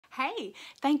Hey,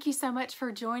 thank you so much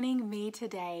for joining me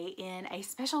today in a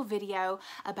special video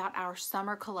about our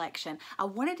summer collection. I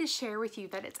wanted to share with you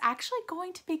that it's actually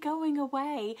going to be going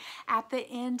away at the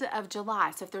end of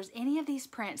July. So if there's any of these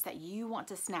prints that you want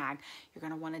to snag, you're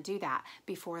going to want to do that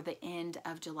before the end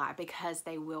of July because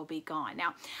they will be gone.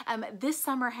 Now, this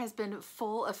summer has been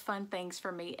full of fun things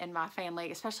for me and my family,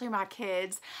 especially my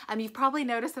kids. You've probably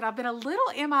noticed that I've been a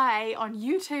little MIA on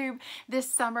YouTube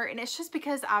this summer, and it's just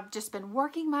because I've just been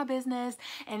working my business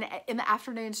and in the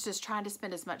afternoons just trying to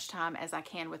spend as much time as I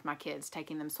can with my kids,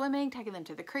 taking them swimming, taking them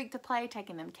to the creek to play,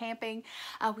 taking them camping.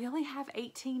 We only have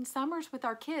 18 summers with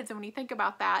our kids, and when you think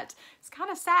about that, it's kind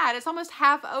of sad. It's almost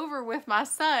half over with my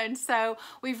son, so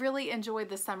we've really enjoyed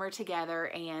the summer together,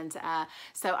 and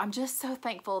so I'm just so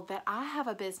thankful that I have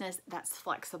a business that's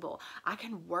flexible. I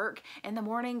can work in the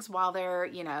mornings while they're,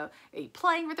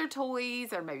 playing with their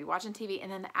toys or maybe watching TV,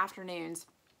 and then the afternoons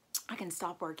I can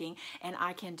stop working and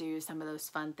I can do some of those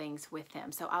fun things with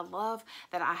them. So I love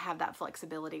that I have that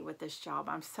flexibility with this job.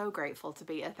 I'm so grateful to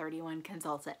be a 31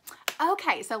 consultant.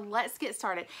 Okay, so let's get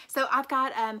started. So I've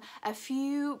got a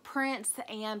few prints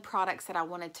and products that I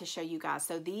wanted to show you guys.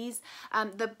 So these,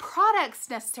 the products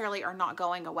necessarily are not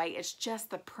going away. It's just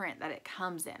the print that it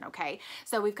comes in, okay?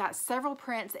 So we've got several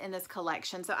prints in this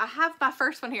collection. So I have my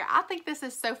first one here. I think this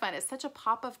is so fun. It's such a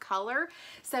pop of color.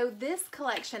 So this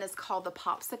collection is called the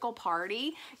Popsicle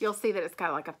Party. You'll see that it's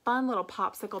got like a fun little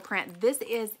popsicle print. This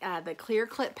is the clear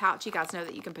clip pouch. You guys know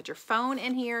that you can put your phone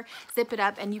in here, zip it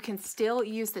up, and you can still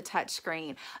use the touch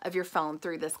screen of your phone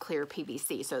through this clear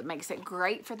PVC. So it makes it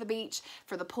great for the beach,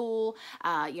 for the pool,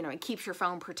 it keeps your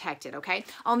phone protected, okay?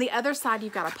 On the other side,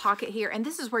 you've got a pocket here, and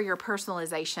this is where your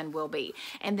personalization will be.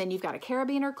 And then you've got a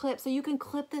carabiner clip, so you can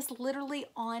clip this literally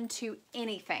onto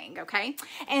anything, okay?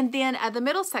 And then the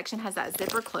middle section has that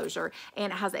zipper closure,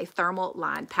 and it has a thermal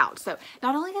lined pouch. So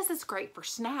not only is this great for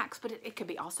snacks, but it could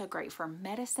be also great for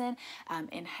medicine,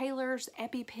 inhalers,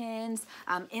 EpiPens,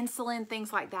 insulin,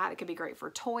 things like that. It could be great for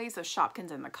toys, so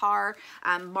𝐿𝐴𝐿𝐿 in the car,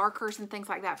 markers and things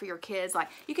like that for your kids. Like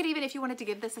you could even, if you wanted to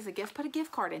give this as a gift, put a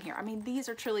gift card in here. I mean, these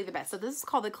are truly the best. So this is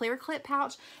called the clear clip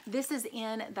pouch. This is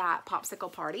in that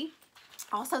Popsicle Party.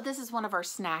 Also, this is one of our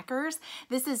snackers.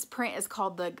 This print is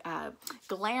called the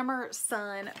Glamour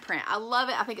Sun print. I love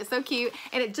it. I think it's so cute,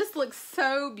 and it just looks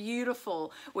so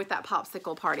beautiful with that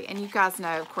Popsicle Party. And you guys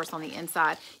know, of course, on the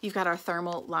inside, you've got our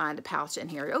thermal lined pouch in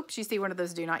here. Oops, you see one of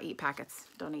those do not eat packets.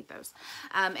 Don't eat those.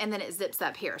 And then it zips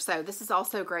up here. So this is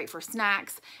also great for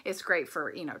snacks. It's great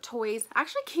for, toys. I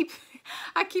actually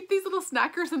I keep these little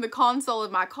snackers in the console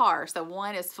of my car. So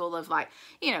one is full of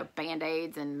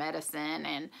Band-Aids and medicine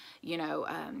and,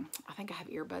 I think I have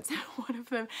earbuds in one of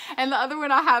them. And the other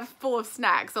one I have full of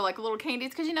snacks. So like little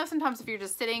candies, because sometimes if you're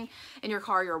just sitting in your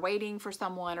car, you're waiting for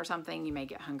someone or something, you may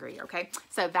get hungry, okay?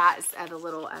 So that's the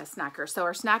little snacker. So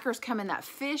our snackers come in that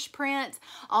fish print.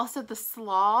 Also the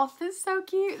sloth is so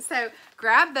cute. So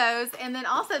grab those. And then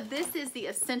also this is the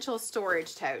essential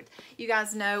storage tote. You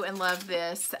guys know and love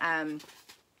this. I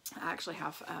actually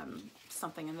have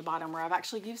something in the bottom where I've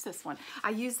actually used this one. I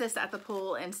used this at the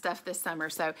pool and stuff this summer.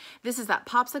 So this is that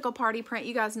Popsicle Party print.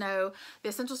 You guys know the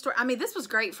essential store. I mean, this was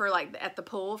great for like at the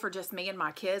pool for just me and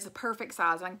my kids. A perfect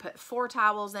size. I can put 4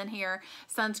 towels in here,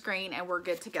 sunscreen, and we're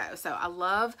good to go. So I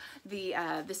love the,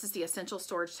 this is the essential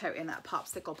storage tote in that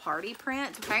Popsicle Party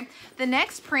print, okay? The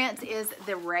next print is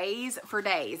the 𝐿𝐴𝐧𝐝 for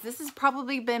Days. This has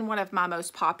probably been one of my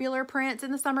most popular prints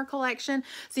in the summer collection.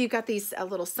 So you've got these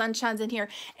little sunshines in here,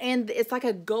 and it's like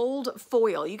a gold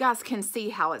foil. You guys can see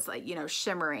how it's like,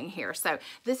 shimmering here. So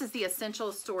this is the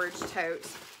essential storage tote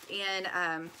in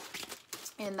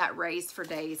that 𝐿𝐴𝐧𝐝 for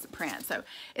Days print. So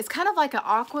it's kind of like an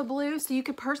aqua blue. So you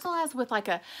could personalize with like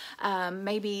a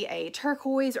maybe a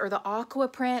turquoise or the aqua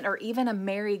print or even a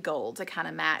marigold to kind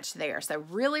of match there. So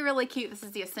really, really cute. This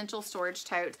is the essential storage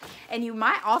tote. And you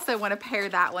might also want to pair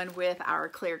that one with our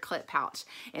clear clip pouch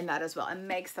in that as well. It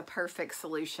makes the perfect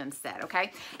solution set,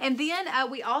 okay? And then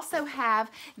we also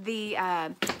have the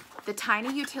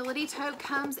tiny utility tote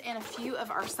comes in a few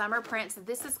of our summer prints.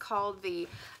 This is called the,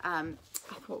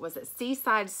 what was it?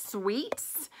 Seaside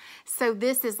Suites. So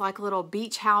this is like little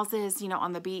beach houses,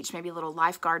 on the beach, maybe a little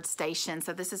lifeguard station.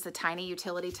 So this is the tiny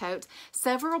utility tote.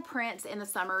 Several prints in the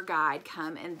summer guide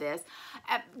come in this.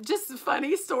 Just a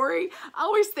funny story. I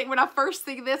always think when I first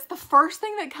see this, the first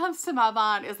thing that comes to my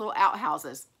mind is little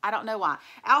outhouses. I don't know why.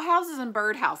 Outhouses and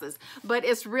birdhouses, but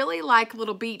it's really like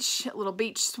little beach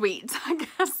suites, I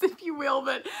guess, if you will.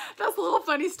 But that's a little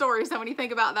funny story. So when you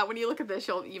think about that, when you look at this,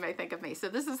 you may think of me. So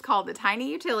this is called the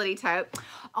Tiny Utility Tote.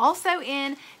 Also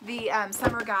in the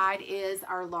summer guide is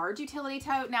our large utility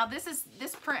tote. Now this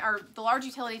print, or the large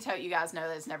utility tote, you guys know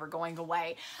that it's never going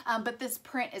away, but this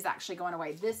print is actually going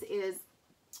away. This is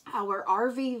our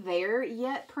RV there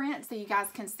yet print, so you guys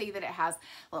can see that it has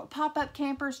little pop-up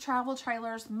campers, travel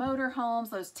trailers, motor homes,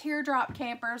 those teardrop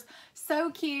campers.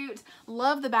 So cute.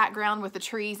 Love the background with the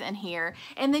trees in here.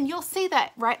 And then you'll see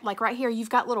that right here, you've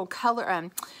got little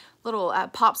color,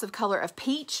 pops of color of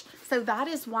peach. So that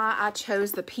is why I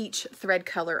chose the peach thread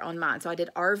color on mine. So I did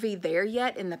RV there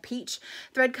yet in the peach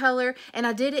thread color, and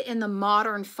I did it in the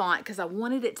modern font because I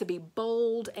wanted it to be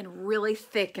bold and really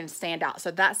thick and stand out.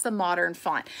 So that's the modern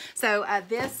font. So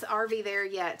this RV there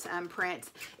yet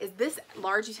print is this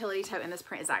large utility tote, and this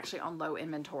print is actually on low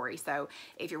inventory. So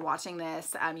if you're watching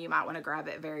this, you might want to grab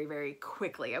it very, very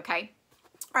quickly, okay?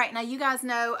 All right, now you guys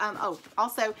know,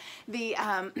 also the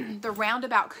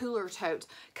roundabout cooler tote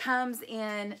comes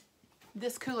in,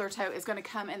 this cooler tote is gonna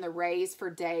come in the Raise for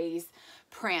Days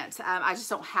print. I just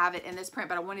don't have it in this print,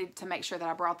 but I wanted to make sure that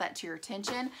I brought that to your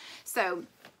attention. So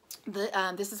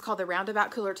this is called the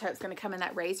roundabout cooler tote. It's gonna come in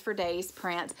that Raise for Days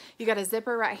print. You got a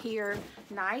zipper right here,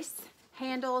 nice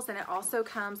handles, and it also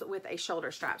comes with a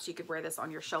shoulder strap, so you could wear this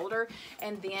on your shoulder.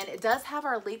 And then it does have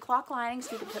our leak lock lining,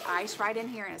 so you can put ice right in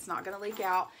here and it's not going to leak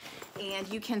out. And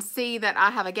you can see that I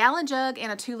have a gallon jug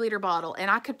and a 2-liter bottle, and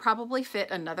I could probably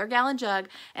fit another gallon jug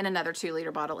and another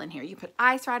 2-liter bottle in here. You put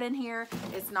ice right in here,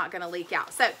 it's not going to leak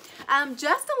out. So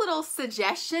just a little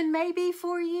suggestion maybe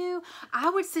for you. I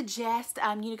would suggest,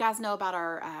 you guys know about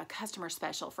our customer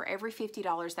special. For every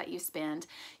 $50 that you spend,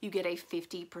 you get a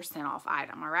 50% off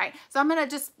item. All right, so I'm gonna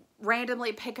just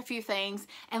randomly pick a few things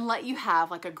and let you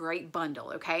have like a great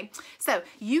bundle, okay? So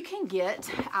you can get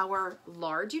our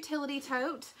large utility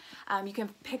tote. You can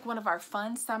pick one of our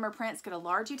fun summer prints, get a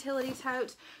large utility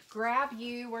tote, grab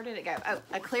you, where did it go? Oh,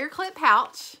 a clear clip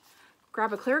pouch.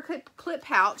 Grab a clear clip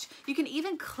pouch. You can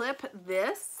even clip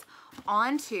this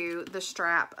onto the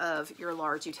strap of your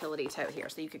large utility tote here.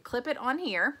 So you could clip it on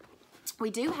here.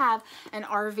 We do have an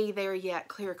RV there yet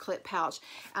clear clip pouch.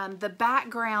 The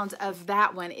background of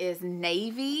that one is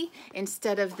navy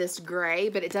instead of this gray,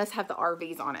 but it does have the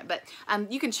RVs on it. But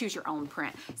you can choose your own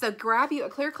print. So grab you a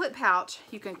clear clip pouch.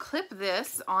 You can clip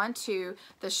this onto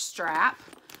the strap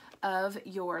of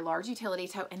your large utility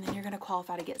tote, and then you're going to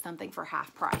qualify to get something for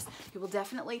half price. You will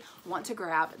definitely want to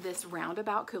grab this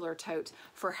roundabout cooler tote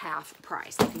for half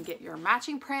price. You can get your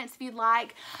matching prints if you'd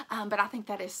like, but I think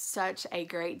that is such a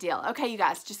great deal. Okay, you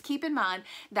guys, just keep in mind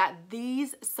that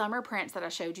these summer prints that I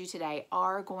showed you today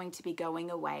are going to be going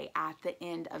away at the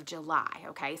end of July.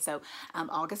 Okay, so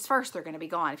August 1st, they're going to be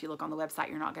gone. If you look on the website,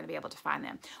 you're not going to be able to find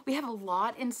them. We have a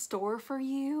lot in store for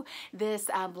you this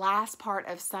last part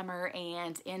of summer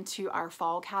and into our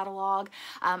fall catalog.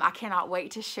 I cannot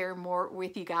wait to share more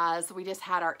with you guys. We just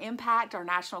had our Impact, our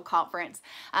national conference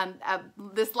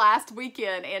this last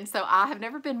weekend, and so I have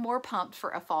never been more pumped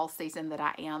for a fall season than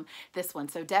I am this one.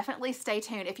 So definitely stay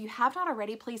tuned. If you have not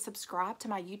already, please subscribe to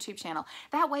my YouTube channel.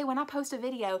 That way when I post a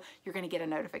video, you're going to get a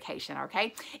notification,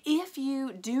 okay? If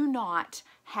you do not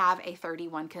have a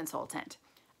 31 consultant,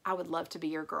 I would love to be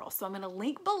your girl. So I'm going to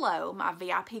link below my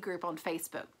VIP group on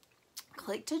Facebook.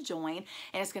 Click to join,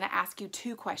 and it's going to ask you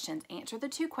 2 questions. Answer the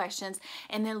 2 questions,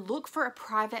 and then look for a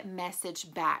private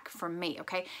message back from me,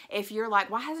 okay? If you're like,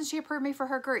 why hasn't she approved me for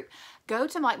her group? Go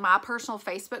to like my personal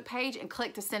Facebook page and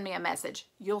click to send me a message.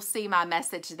 You'll see my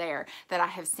message there that I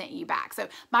have sent you back. So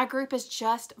my group is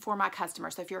just for my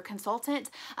customers. So if you're a consultant,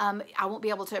 I won't be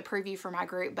able to approve you for my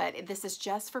group, but this is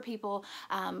just for people,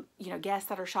 you know, guests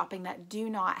that are shopping that do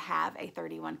not have a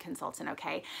 31 consultant,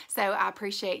 okay? So I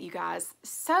appreciate you guys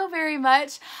so very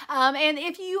much. And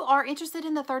if you are interested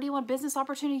in the 31 business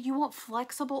opportunity, you want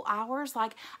flexible hours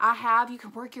like I have, you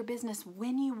can work your business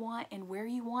when you want and where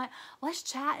you want. Let's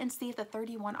chat and see if the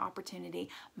 31 opportunity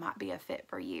might be a fit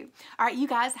for you. All right, you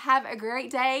guys have a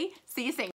great day. See you soon.